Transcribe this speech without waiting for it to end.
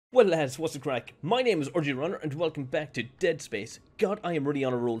Well lads, what's the crack? My name is Urgent Runner and welcome back to Dead Space. God, I am really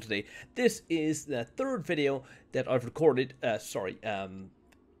on a roll today. This is the third video that I've recorded,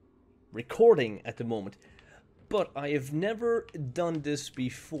 recording at the moment. But I have never done this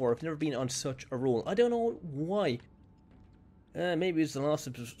before. I've never been on such a roll. I don't know why. Maybe it's the loss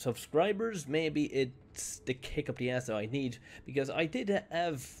of subscribers, maybe it's the kick up the ass that I need. Because I did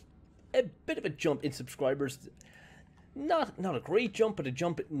have a bit of a jump in subscribers. Not a great jump, but a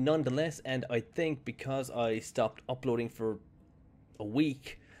jump nonetheless, and I think because I stopped uploading for a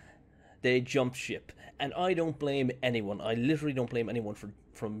week, they jumped ship. And I don't blame anyone. I literally don't blame anyone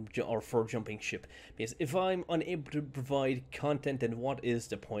for jumping ship. Because if I'm unable to provide content, then what is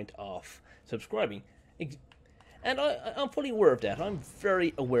the point of subscribing? And I'm fully aware of that. I'm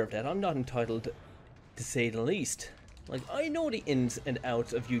very aware of that. I'm not entitled to say the least. Like, I know the ins and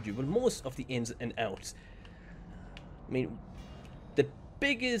outs of YouTube, but most of the ins and outs. I mean, the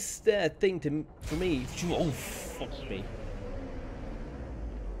biggest thing for me... Oh, fuck me.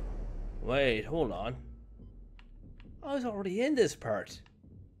 Wait, hold on. I was already in this part.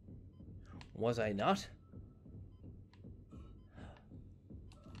 Was I not?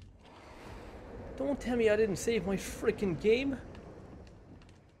 Don't tell me I didn't save my freaking game.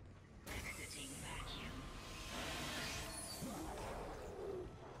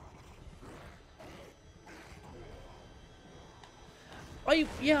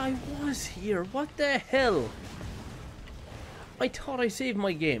 Yeah, I was here. What the hell? I thought I saved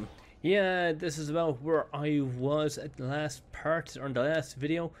my game. Yeah, this is about where I was at the last part, or in the last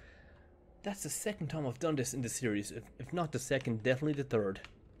video. That's the second time I've done this in the series. If not the second, definitely the third.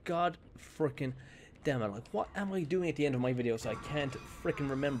 God freaking damn it. Like, what am I doing at the end of my videos? I can't freaking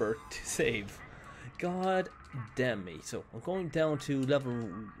remember to save. God damn me. So, I'm going down to level...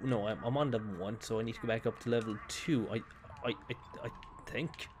 No, I'm on level 1, so I need to go back up to level 2. I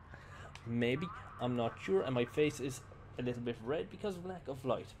think. Maybe. I'm not sure, and my face is a little bit red because of lack of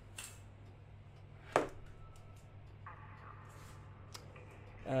light.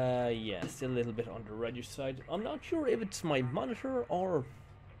 Yeah, still a little bit on the reddish side. I'm not sure if it's my monitor or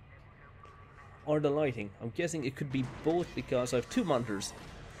the lighting. I'm guessing it could be both because I have two monitors.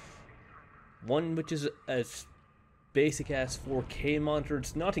 One which is a basic ass 4K monitor.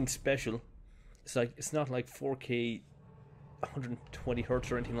 It's nothing special. It's not like 4K 120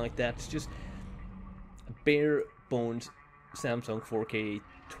 hertz or anything like that. It's just a bare bones Samsung 4K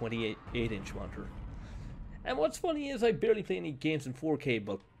 28-inch monitor. And what's funny is I barely play any games in 4K,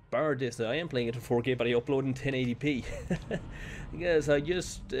 but bar this, I am playing it in 4K, but I upload in 1080p. Because I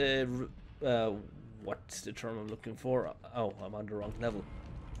just, what's the term I'm looking for? Oh, I'm on the wrong level.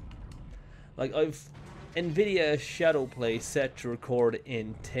 Like, I've NVIDIA Shadowplay set to record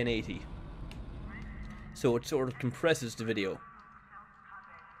in 1080. So it sort of compresses the video.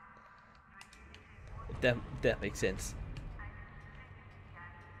 If that makes sense.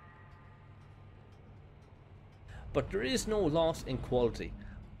 But there is no loss in quality.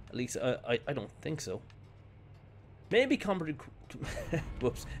 At least I don't think so. Maybe commentary,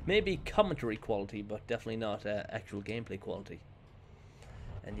 whoops, maybe commentary quality, but definitely not actual gameplay quality.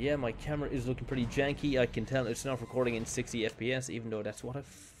 And yeah, my camera is looking pretty janky. I can tell it's not recording in 60 FPS, even though that's what I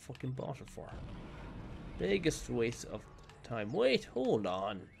fucking bought it for. Biggest waste of time. Wait, hold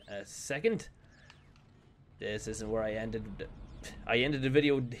on a second. This isn't where I ended. I ended the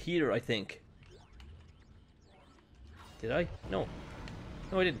video here, I think. Did I? No.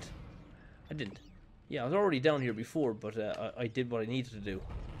 No, I didn't. I didn't. Yeah, I was already down here before, but I did what I needed to do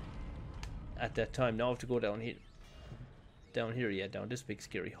at that time. Now I have to go down here. Down here, yeah, down this big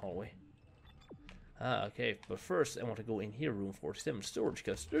scary hallway. Ah, okay. But first, I want to go in here, room 47, storage,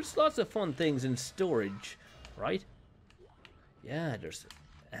 because there's lots of fun things in storage, right? Yeah, there's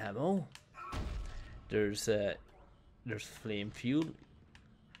ammo. There's flame fuel.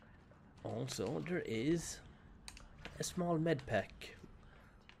 Also, there is a small med pack.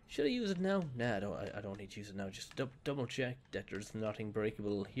 Should I use it now? Nah, I don't need to use it now. Just double check that there's nothing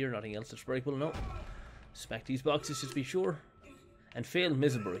breakable here, nothing else that's breakable. No. Smack these boxes just to be sure. And fail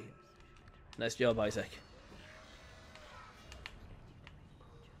miserably. Nice job, Isaac.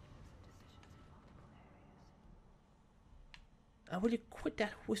 Will you quit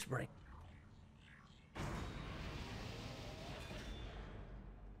that whispering?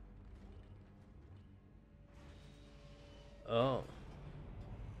 Oh.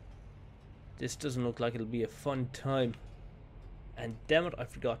 This doesn't look like it'll be a fun time. And damn it, I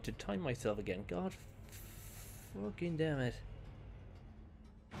forgot to time myself again. God fucking damn it.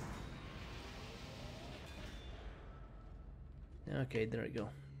 Okay, there we go.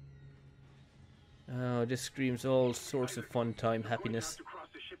 Oh, this screams all sorts of fun time happiness.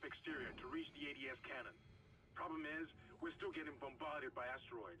 problem is, we're still getting bombarded by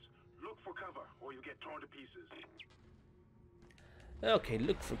asteroids. Look for cover, or you'll get torn to pieces. Okay,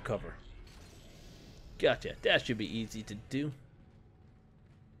 look for cover. Gotcha. That should be easy to do.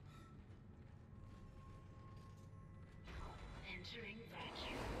 Entering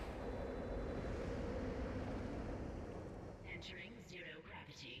vacuum. Entering zero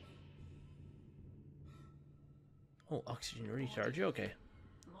gravity. Oh, oxygen recharge. Okay.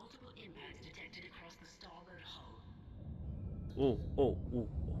 Multiple impacts detected across the starboard hull. Oh, oh, oh.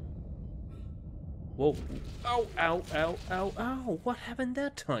 Whoa. Ow, ow, ow, ow, ow. What happened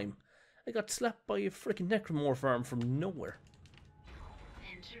that time? I got slapped by a freaking necromorph arm from nowhere.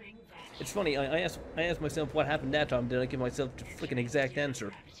 Entering vacuum. It's funny, I asked myself what happened that time, did I give myself the freaking exact answer?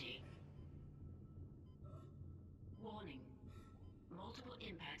 Gravity. Warning. Multiple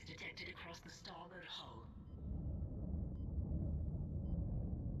impacts detected across the starboard hull.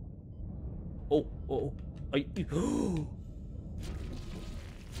 Oh, oh, I...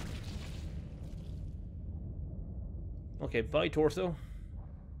 Okay, bye, torso.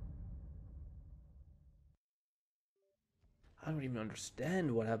 I don't even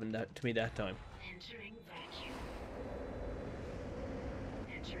understand what happened to me that time. Entering vacuum.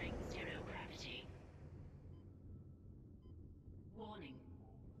 Entering zero gravity. Warning.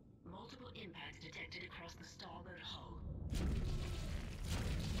 Multiple impacts detected across the starboard hull.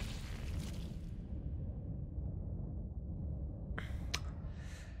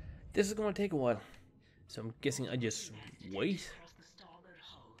 This is going to take a while. So I'm guessing I just wait. Across the starboard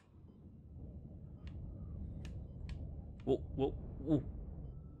hull. Whoa, whoa, whoa.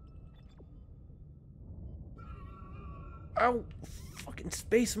 Ow! Fucking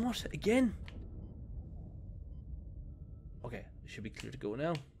space mutt again. Okay, it should be clear to go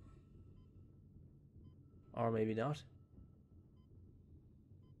now. Or maybe not.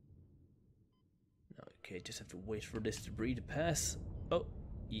 No, okay, just have to wait for this debris to pass. Oh,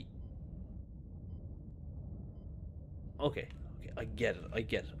 okay, okay, I get it, I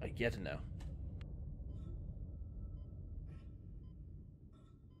get it now.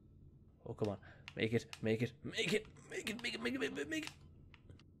 Oh, come on. Make it, make it, make it, make it, make it, make it, make it, make it.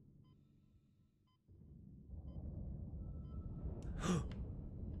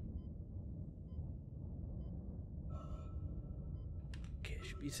 Okay,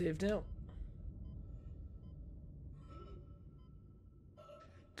 should be saved now.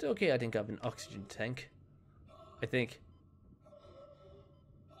 It's okay, I think I have an oxygen tank. I think.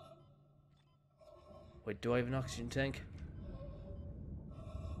 Wait, do I have an oxygen tank?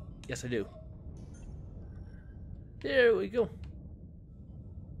 Yes, I do. There we go.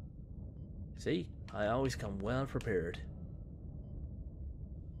 See? I always come well prepared.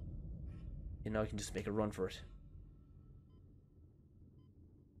 You know, I can just make a run for it.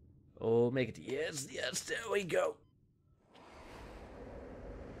 Oh, make it. Yes, yes, there we go.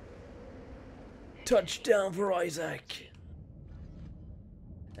 Touchdown for Isaac.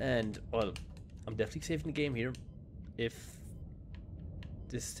 And, well, I'm definitely saving the game here. If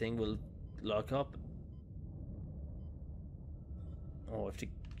this thing will lock up. Oh, I have to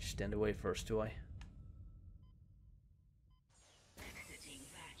stand away first, do I? Exiting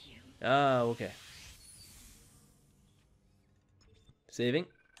vacuum. Ah, okay. Saving.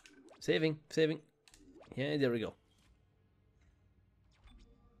 Saving. Saving. Yeah, there we go.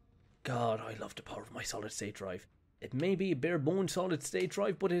 God, I love the power of my solid state drive. It may be a bare bones solid state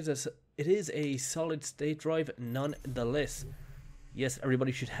drive, but it is a solid state drive nonetheless. Yes,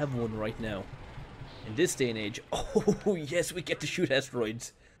 everybody should have one right now. In this day and age, oh yes, we get to shoot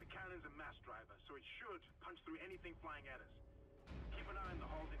asteroids. The cannon's a mass driver, so it should punch through anything flying at us. Keep an eye on the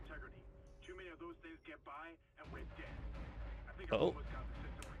hull's integrity. Too many of those things get by, and we're dead. I think I've almost got the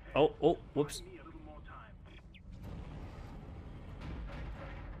system repaired. Oh, whoops. Find me a little more time.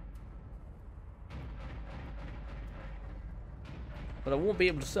 But I won't be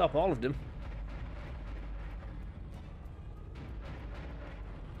able to stop all of them.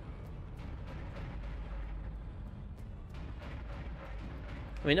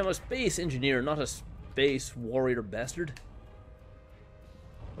 I mean, I'm a space engineer, not a space warrior bastard.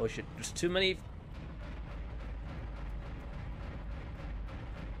 Oh shit, there's too many.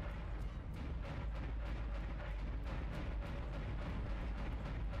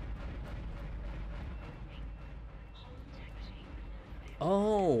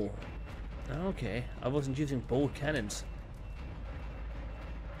 Oh, okay. I wasn't using both cannons.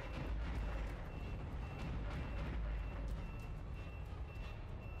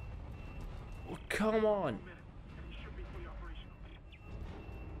 Oh, come on.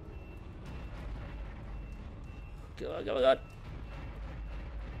 God, God, God.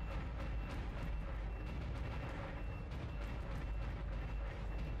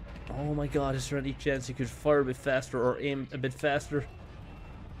 Oh my god, is there any chance you could fire a bit faster or aim a bit faster?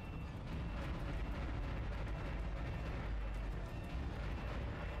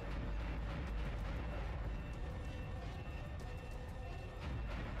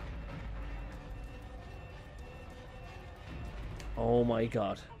 Oh my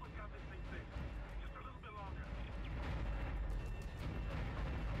god. Almost got this thing fixed. Just a little bit longer.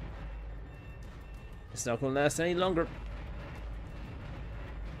 It's not going to last any longer.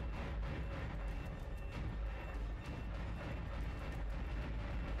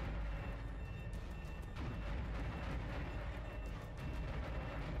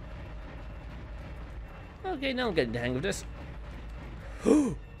 Okay, now I'm getting the hang of this.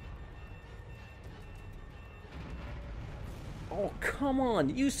 Oh, come on.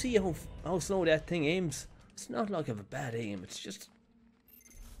 You see how slow that thing aims? It's not like I have a bad aim. It's just...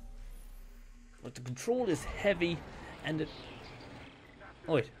 But the control is heavy and it...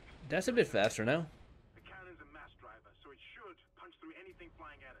 Oh wait, that's a bit faster now. The cannon's a mass driver, so it should punch through anything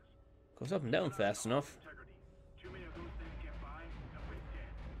flying at us. Goes up and down fast enough. Integrity. Too many of those things get by, and we're dead.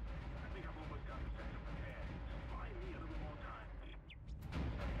 I think I've almost got the system repaired. Just buy me a little more time.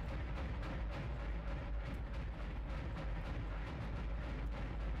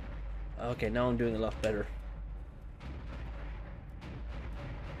 Okay, now I'm doing a lot better.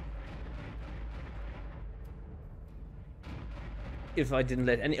 If I didn't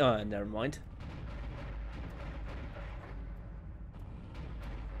let any... Oh, never mind.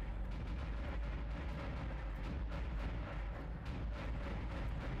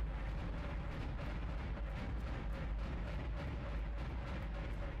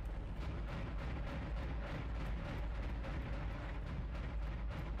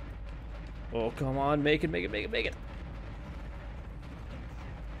 Oh, come on, make it, make it, make it, make it.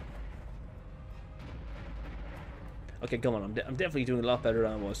 Okay, come on, I'm definitely doing a lot better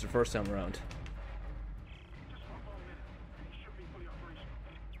than I was the first time around. Just one more minute, and it should be fully operational.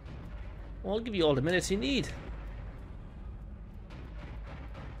 Well, I'll give you all the minutes you need.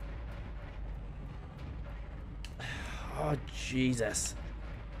 Oh, Jesus.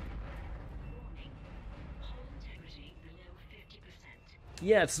 Warning. Hull integrity below 50%.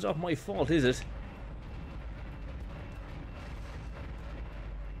 Yeah, it's not my fault, is it?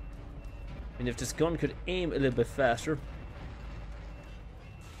 I mean, if this gun could aim a little bit faster.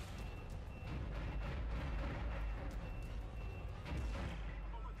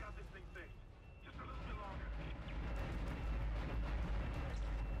 Almost got this thing fixed. Just a little bit longer.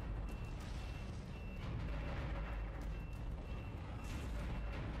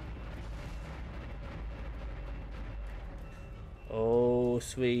 Oh,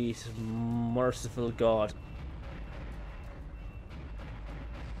 sweet, merciful God.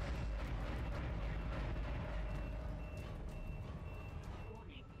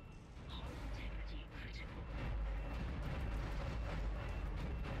 Warning. Hull integrity critical.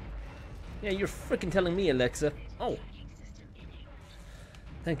 Yeah, you're freaking telling me, Alexa. Oh, Tracking system enabled.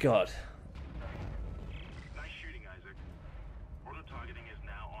 thank God. Nice shooting, Isaac. Auto targeting is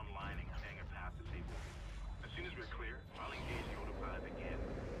now online and hangar path disabled. As soon as we're clear, I'll engage the autopilot again.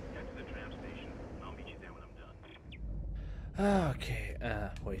 Head to the tram station, and I'll meet you there when I'm done. Okay,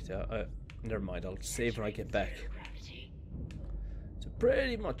 wait, never mind, I'll save when I get back. Gravity. So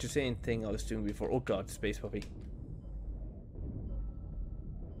pretty much the same thing I was doing before. Oh God, space puppy.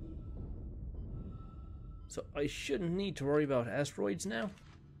 So I shouldn't need to worry about asteroids now.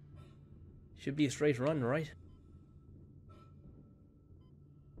 Should be a straight run, right?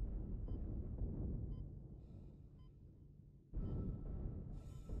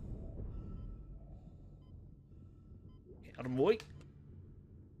 Okay, out of the way.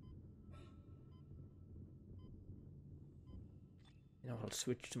 You know, I'll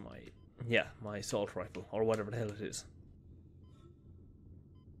switch to my assault rifle, or whatever the hell it is.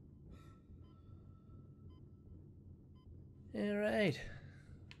 Alright.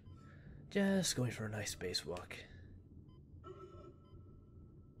 Just going for a nice spacewalk.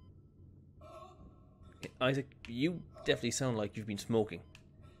 Okay, Isaac, you definitely sound like you've been smoking.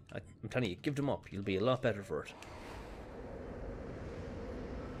 I'm telling you, give them up. You'll be a lot better for it.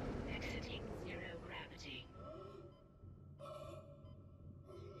 Exiting zero gravity.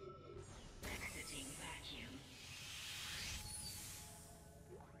 Exiting vacuum.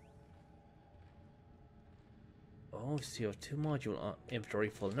 Oh, CO2 module inventory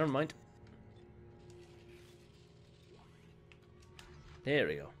full. Never mind. There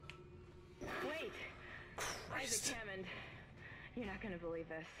we go. Wait! Christ. Isaac Hammond, you're not gonna believe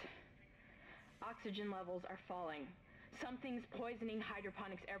this. Oxygen levels are falling. Something's poisoning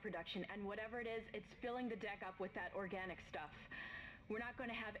hydroponics air production, and whatever it is, it's filling the deck up with that organic stuff. We're not going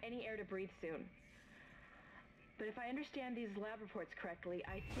to have any air to breathe soon. But if I understand these lab reports correctly,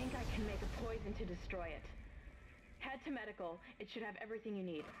 I think I can make a poison to destroy it. Head to medical. It should have everything you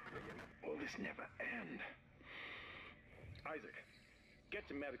need. Will this never end? Isaac, get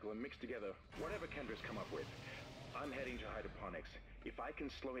to medical and mix together whatever Kendra's come up with. I'm heading to hydroponics. If I can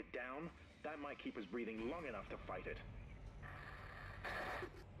slow it down, that might keep us breathing long enough to fight it.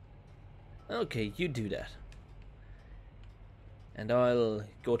 Okay, you do that. And I'll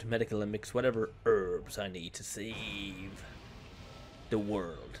go to medical and mix whatever herbs I need to save the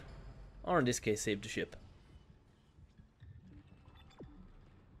world. Or in this case, save the ship.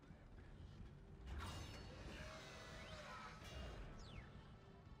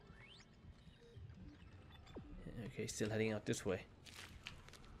 Okay, still heading out this way.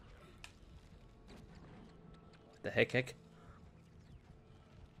 What the heck?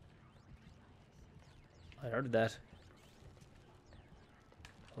 I heard that.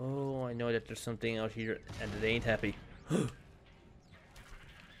 Oh, I know that there's something out here and it ain't happy.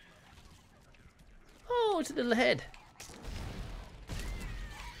 Oh, it's a little head.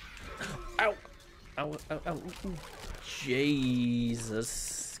 Ow! Ow, ow, ow. Ooh.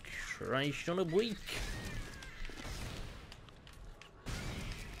 Jesus Christ on a week.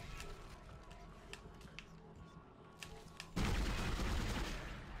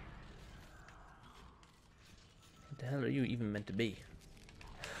 What the hell are you even meant to be?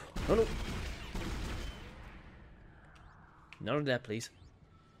 Oh no! None of that, please.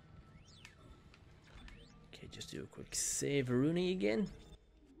 Okay, just do a quick save Rooney again.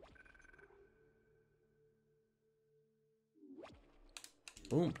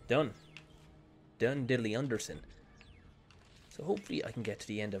 Boom, done. Done diddly Anderson. So hopefully I can get to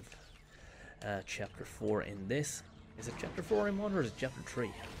the end of chapter 4 in this. Is it chapter 4 I'm on, or is it chapter 3?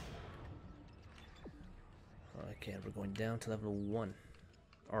 Okay, we're going down to level 1.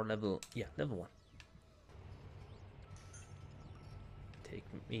 Or level, yeah, level 1. Take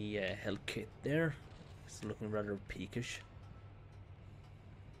me a health kit there. It's looking rather peakish.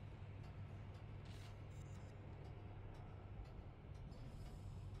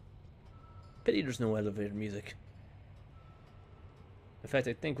 Pity there's no elevator music. In fact,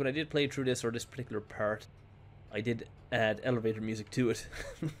 I think when I did play through this, or this particular part, I did add elevator music to it.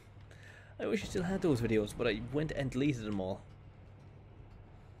 I wish I still had those videos, but I went and deleted them all.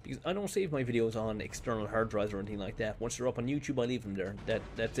 Because I don't save my videos on external hard drives or anything like that. Once they're up on YouTube, I leave them there.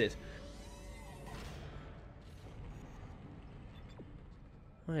 That's it.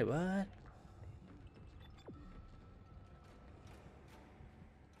 Wait, what?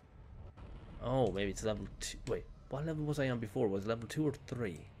 Oh, maybe it's level 2. Wait, what level was I on before? Was it level 2 or 3?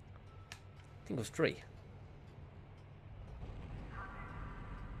 I think it was 3.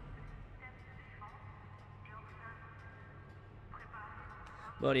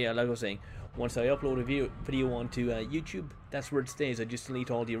 But yeah, like I was saying, once I upload a video onto YouTube, that's where it stays. I just delete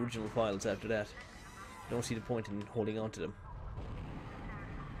all the original files after that. Don't see the point in holding on to them.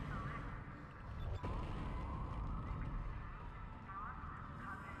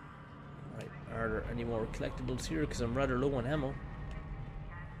 Right, are there any more collectibles here? Because I'm rather low on ammo.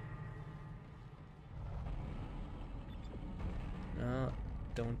 No,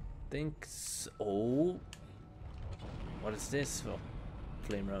 don't think so. Oh, what is this? Oh,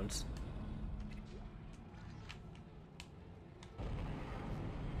 flame rounds.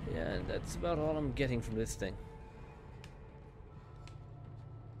 Yeah, that's about all I'm getting from this thing.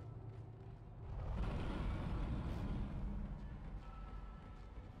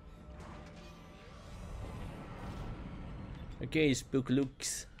 Okay,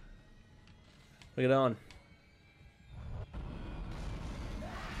 Spookalooks. Bring it on.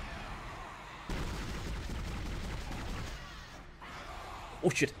 Oh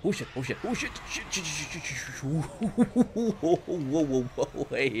shit, oh shit, oh shit, oh shit, shit, shit, shit, shit, shit. Whoa, whoa, whoa, whoa,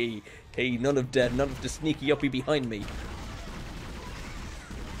 hey, hey, none of that, none of the sneaky uppy behind me.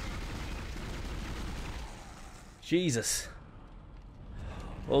 Jesus.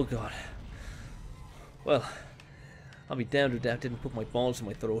 Oh god. Well, I'll be damned if that didn't put my balls in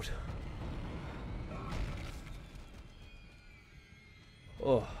my throat.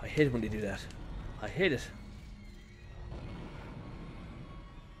 Oh, I hate it when they do that. I hate it.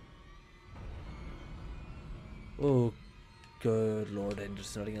 Oh, good lord, and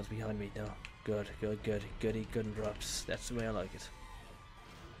there's nothing else behind me now. Good, good, good, goody, good and drops. That's the way I like it.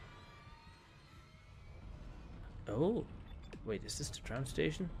 Oh, wait, is this the tram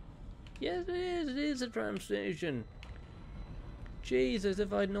station? Yes, it is a tram station. Jesus,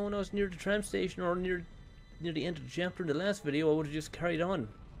 if I'd known I was near the tram station or near the end of the chapter in the last video, I would have just carried on.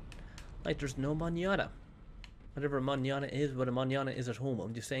 Like there's no manada. Whatever manana is, what a manana is at home.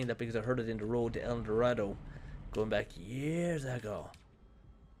 I'm just saying that because I heard it in the road to El Dorado going back years ago.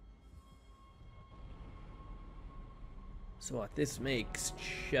 So what, this makes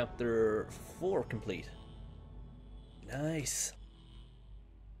chapter 4 complete. Nice.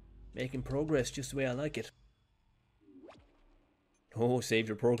 Making progress just the way I like it. Oh, save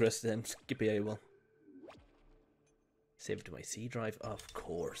your progress then, Skippy, I will. Save it to my C drive, of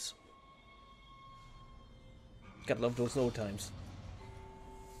course. Gotta love those load times.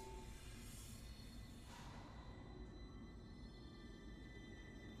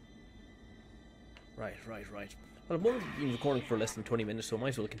 Right. Well, I've only been recording for less than 20 minutes, so I might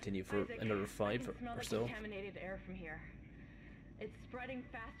as well continue for another 5 or so. Contaminated air from here. It's spreading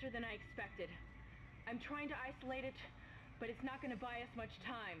faster than I expected. I'm trying to isolate it, but it's not going to buy us much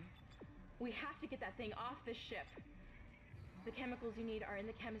time. We have to get that thing off this ship. The chemicals you need are in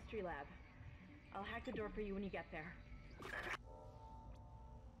the chemistry lab. I'll hack the door for you when you get there.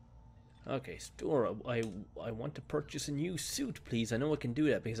 Okay, store. I want to purchase a new suit, please. I know I can do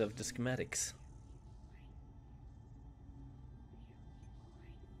that because I have the schematics.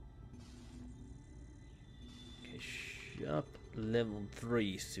 Okay, shop level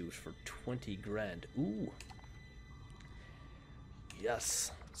 3 suit for 20 grand. Ooh.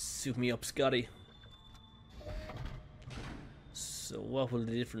 Yes. Suit me up, Scotty. So what will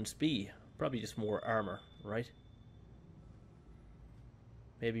the difference be? Probably just more armor, right?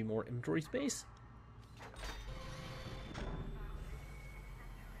 Maybe more inventory space?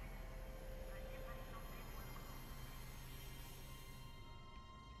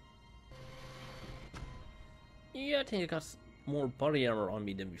 Yeah, I think I got more body armor on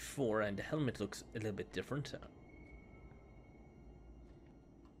me than before, and the helmet looks a little bit different.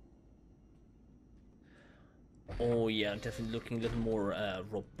 Oh yeah, I'm definitely looking a little more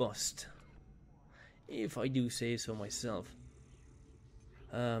robust, if I do say so myself.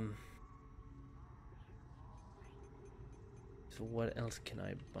 So what else can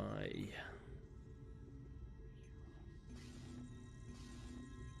I buy?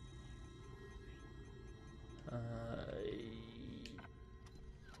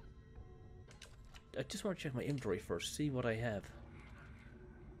 I just want to check my inventory first, see what I have.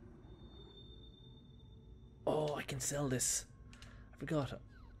 Oh, I can sell this. I forgot.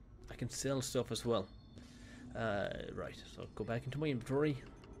 I can sell stuff as well. Right, so I'll go back into my inventory.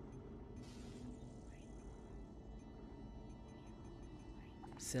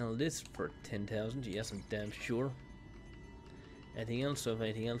 Sell this for 10,000. Yes, I'm damn sure. Anything else? So,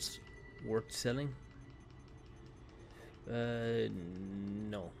 anything else worth selling?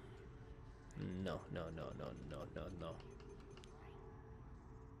 No. No.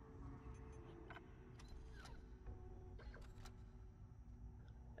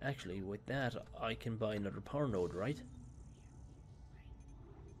 Actually, with that, I can buy another power node, right?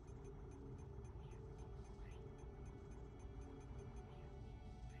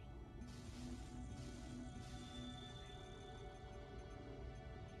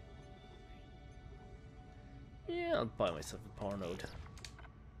 Yeah, I'll buy myself a power node.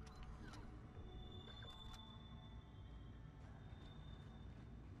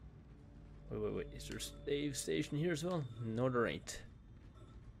 Wait. Is there a save station here as well? No, there ain't.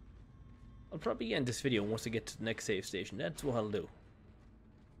 I'll probably end this video once I get to the next save station. That's what I'll do.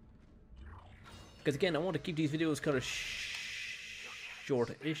 Because again, I want to keep these videos kind of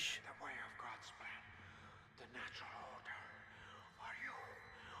short-ish. The way of God's plan, the natural order. Are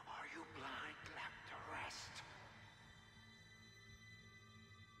you blind, left to rest?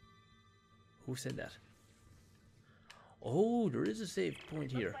 Who said that? Oh, there is a save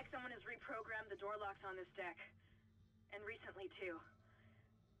point here. Looks like someone has reprogrammed the door locks on this deck. And recently, too.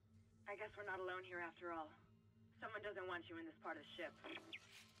 I guess we're not alone here after all. Someone doesn't want you in this part of the ship.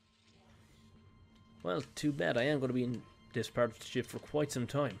 Well, too bad. I am going to be in this part of the ship for quite some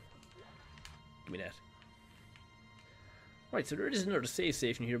time. Give me that. Right, so there is another save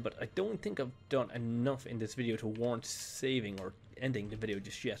station here, but I don't think I've done enough in this video to warrant saving or ending the video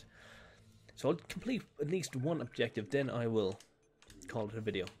just yet. So I'll complete at least one objective, then I will call it a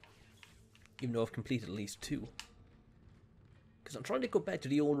video. Even though I've completed at least 2. Because I'm trying to go back to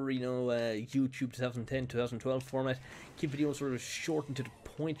the older, YouTube 2010, 2012 format. Keep videos sort of short and to the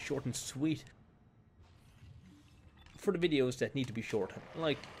point, short and sweet. For the videos that need to be short.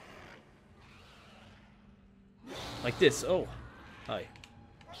 Like this. Oh, hi.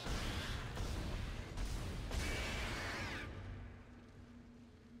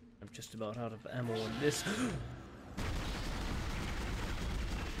 I'm just about out of ammo on this.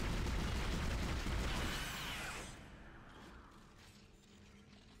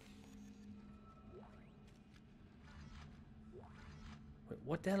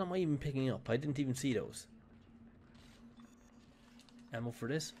 What the hell am I even picking up? I didn't even see those. Ammo for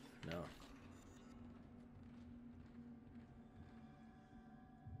this? No.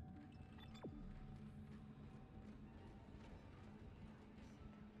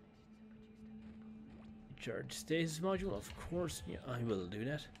 Charge stasis module, of course. Yeah, I will do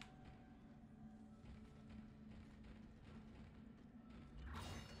that.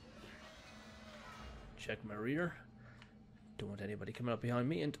 Check my rear. Don't want anybody coming up behind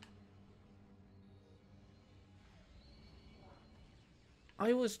me. And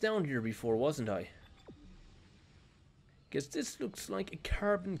I was down here before, wasn't I? Because this looks like a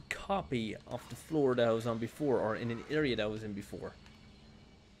carbon copy of the floor that I was on before, or in an area that I was in before.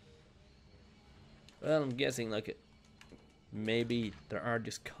 Well, I'm guessing like maybe there are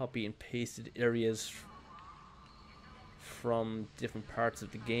just copy and pasted areas from different parts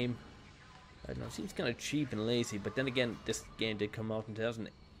of the game. I don't know, it seems kind of cheap and lazy, but then again, this game did come out in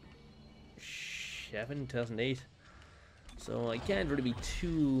 2007, 2008, so I can't really be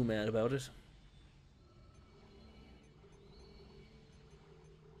too mad about it.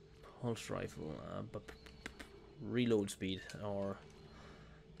 Pulse rifle, reload speed, or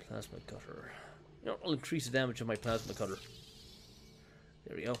plasma cutter. You know, I'll increase the damage of my plasma cutter.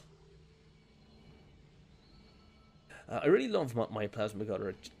 There we go. I really love my plasma cutter.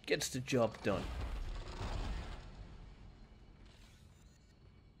 It gets the job done.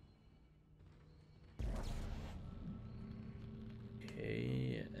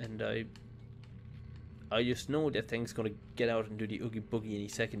 Okay, and I just know that thing's gonna get out and do the oogie boogie any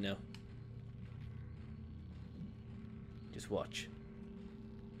second now. Just watch.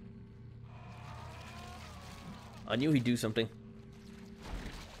 I knew he'd do something.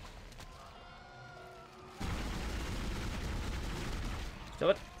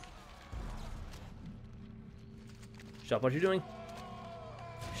 Stop it. Stop what you're doing.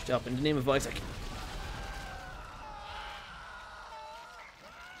 Stop in the name of Isaac.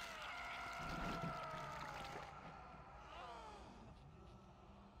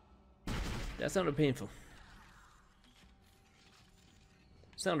 That sounded painful.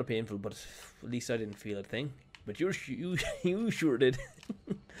 Sounded painful, but at least I didn't feel a thing. But you sure did.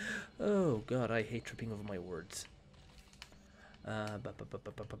 Oh God, I hate tripping over my words. Up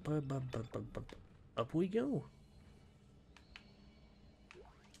we go.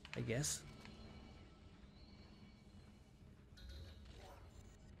 I guess.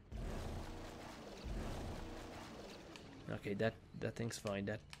 Okay, that thing's fine.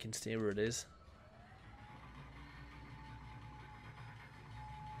 That can stay where it is.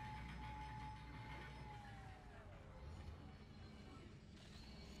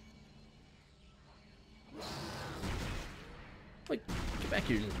 Wait, get back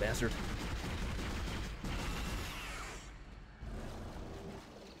here, you little bastard.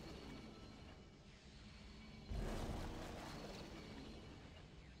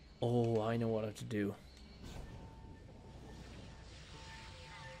 Oh, I know what I have to do.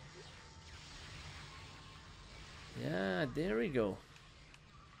 Yeah, there we go.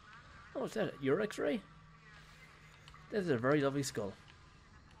 Oh, is that your X-ray? That is a very lovely skull.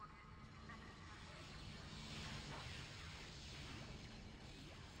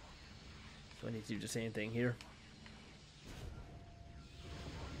 So I need to do the same thing here.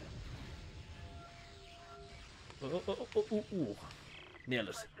 Oh. Nailed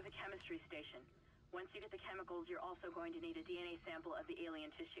it. Close to the chemistry station. Once you get the chemicals, you're also going to need a DNA sample of the alien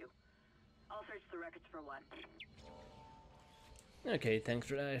tissue. I'll search the records for one. Okay, thanks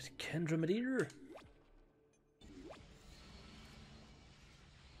for that, Kendra Madeir.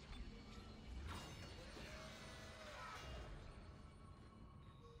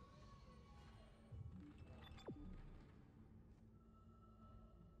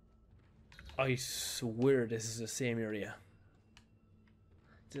 I swear this is the same area.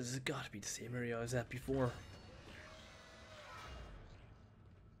 This has got to be the same area I was at before.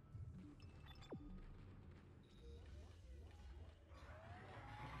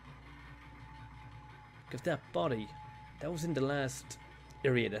 Because that body, that was in the last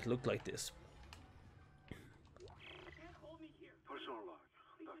area that looked like this. Personal log,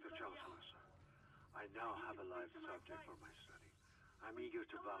 Dr. Charles. I now have a live subject for my study. I'm eager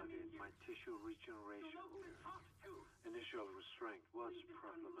to validate my tissue regeneration theory. Initial restraint was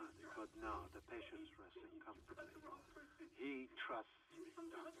problematic, but now the patient's resting comfortably. He trusts me,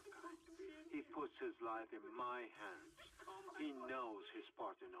 Dr. Khan. He puts his life in my hands. He knows his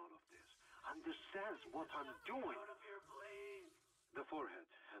part in all of this. Understands what I'm doing. The forehead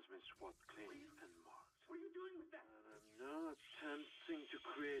has been swabbed clean and marked. What are you doing with that? And I'm now attempting to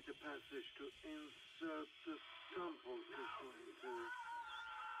create a passage to insert the sample tissue into.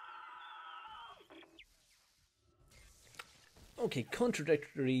 Okay,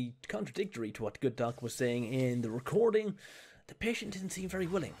 contradictory to what Good Doc was saying in the recording, the patient didn't seem very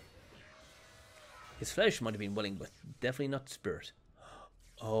willing. His flesh might have been willing, but definitely not spirit.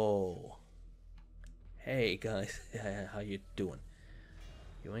 Oh. Hey guys, how you doing?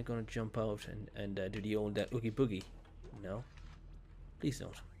 You ain't gonna jump out and do the old oogie boogie, no? Please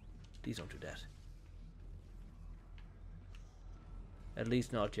don't. Please don't do that. At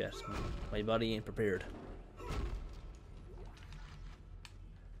least not yet. My body ain't prepared.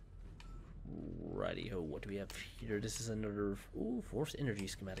 Righty-ho, what do we have here? This is another force energy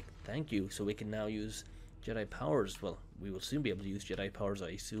schematic. Thank you. So we can now use Jedi powers. Well, we will soon be able to use Jedi powers, I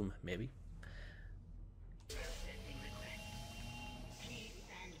assume, maybe. Processing request. Please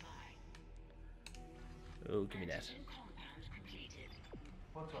stand by. Oh, give me that. Antigen compound completed.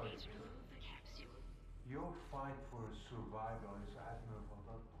 What are Please you remove the capsule. Your fight for survival is admirable,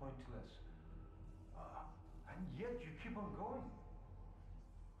 but pointless. And yet you keep on going.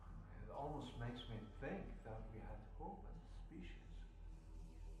 It almost makes me think that we had hope as a species.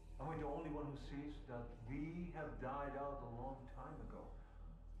 Am I the only one who sees that we have died out a long time ago?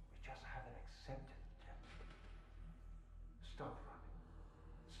 We just haven't accepted it yet. Stop running.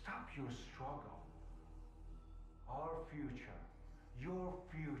 Stop your struggle. Our future, your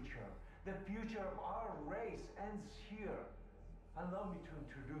future, the future of our race ends here. Allow me to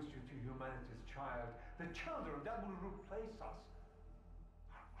introduce you to humanity's child, the children that will replace us.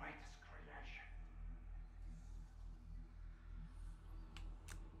 Our greatest creation.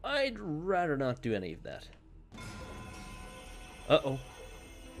 I'd rather not do any of that. Uh-oh.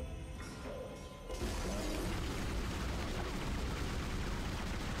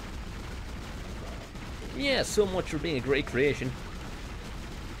 Yeah, so much for being a great creation.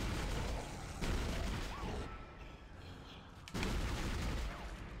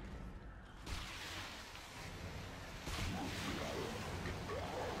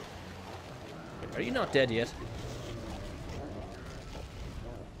 Are you not dead yet?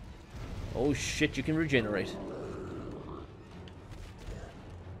 Oh shit, you can regenerate.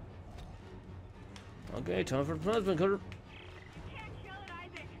 Okay, time for the plasma cutter. Can't kill it,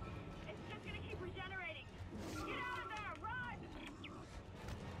 Isaac. It's just gonna keep regenerating. Get out of there, run!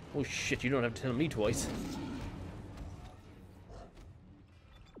 Oh shit, you don't have to tell me twice.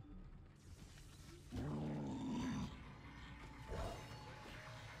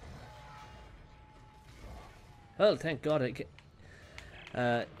 Well, thank God it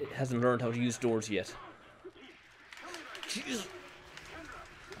hasn't learned how to use doors yet. Jesus.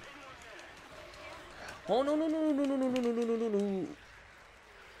 Oh no no no no no no no no no no no!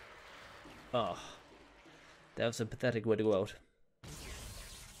 Ah, that was a pathetic way to go out.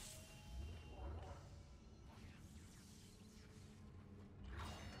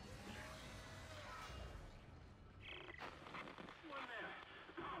 Anyone there?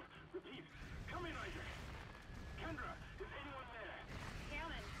 Repeat. Come in, Isaac. Kendra, is anyone there?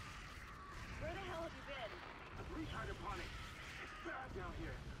 Hammond, where the hell have you been? Breach hydroponic. It's bad down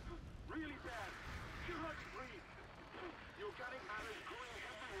here. Really bad. Too hard to breathe. The organic matter is growing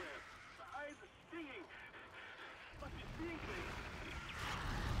everywhere. The eyes are stinging. Must be seeing things.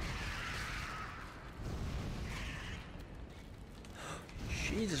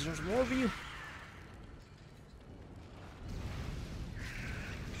 Jesus, there's more of you.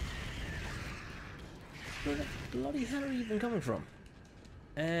 Where the bloody hell are you even coming from?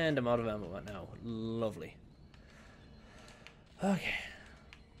 And I'm out of ammo right now. Lovely. Okay.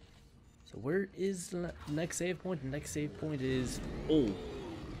 So where is the next save point? The next save point is... Oh.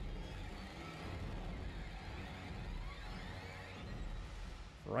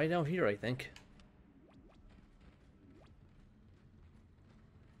 Right out here, I think.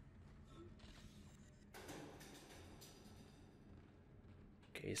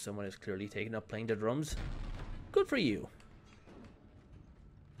 Okay, someone is clearly taking up playing the drums. Good for you.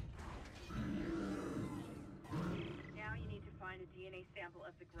 Now you need to find a DNA sample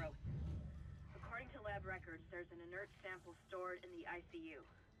of the growth. According to lab records, there's an inert sample stored in the ICU.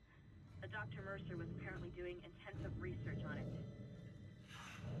 Dr. Mercer was apparently doing intensive research on it.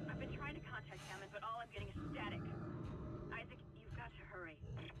 I've been trying to contact Hammond, but all I'm getting is static. Isaac, you've got to hurry.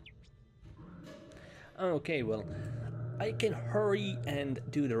 Okay, well, I can hurry and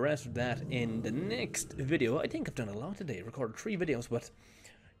do the rest of that in the next video. I think I've done a lot today. Recorded 3 videos, but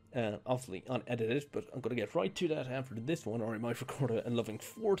obviously unedited. But I'm going to get right to that after this one, or I might record a loving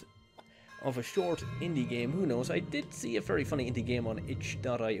fourth of a short indie game. Who knows? I did see a very funny indie game on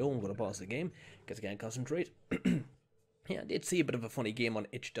itch.io. I'm going to pause the game because I can't concentrate. Yeah, I did see a bit of a funny game on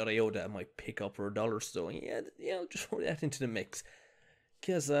itch.io that I might pick up for $1. So yeah, I'll just throw that into the mix.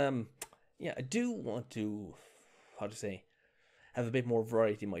 Because, yeah, I do want to, how to say, have a bit more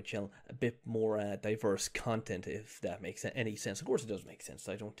variety in my channel, a bit more diverse content, if that makes any sense. Of course it does make sense.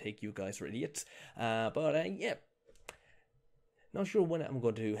 I don't take you guys for idiots. But yeah, not sure when I'm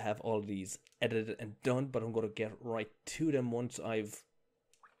going to have all of these edited and done, but I'm going to get right to them once I've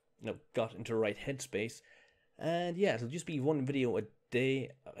got into the right headspace. And yeah, it'll just be one video a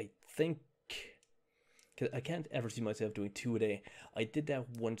day, I think. Cause I can't ever see myself doing 2 a day. I did that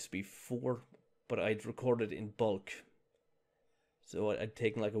once before, but I'd recorded in bulk. So I'd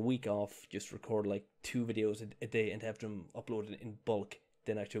taken like a week off, just record like 2 videos a day and have them uploaded in bulk.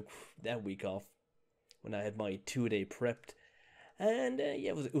 Then I took that week off when I had my 2 a day prepped. And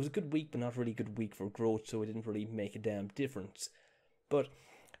yeah, it was a good week, but not really a good week for growth, so it didn't really make a damn difference. But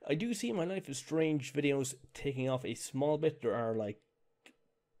I do see my Life is Strange videos taking off a small bit. There are like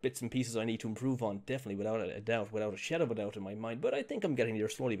bits and pieces I need to improve on, definitely, without a doubt, without a shadow of a doubt in my mind. But I think I'm getting there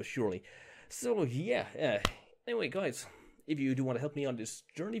slowly but surely. So yeah, anyway guys, if you do want to help me on this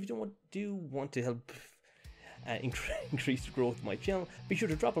journey, if you do want to help increase the growth of my channel, be sure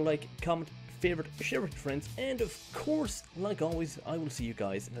to drop a like, comment, favorite, share with your friends, and of course, like always, I will see you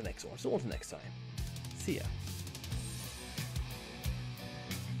guys in the next one. So until next time, see ya.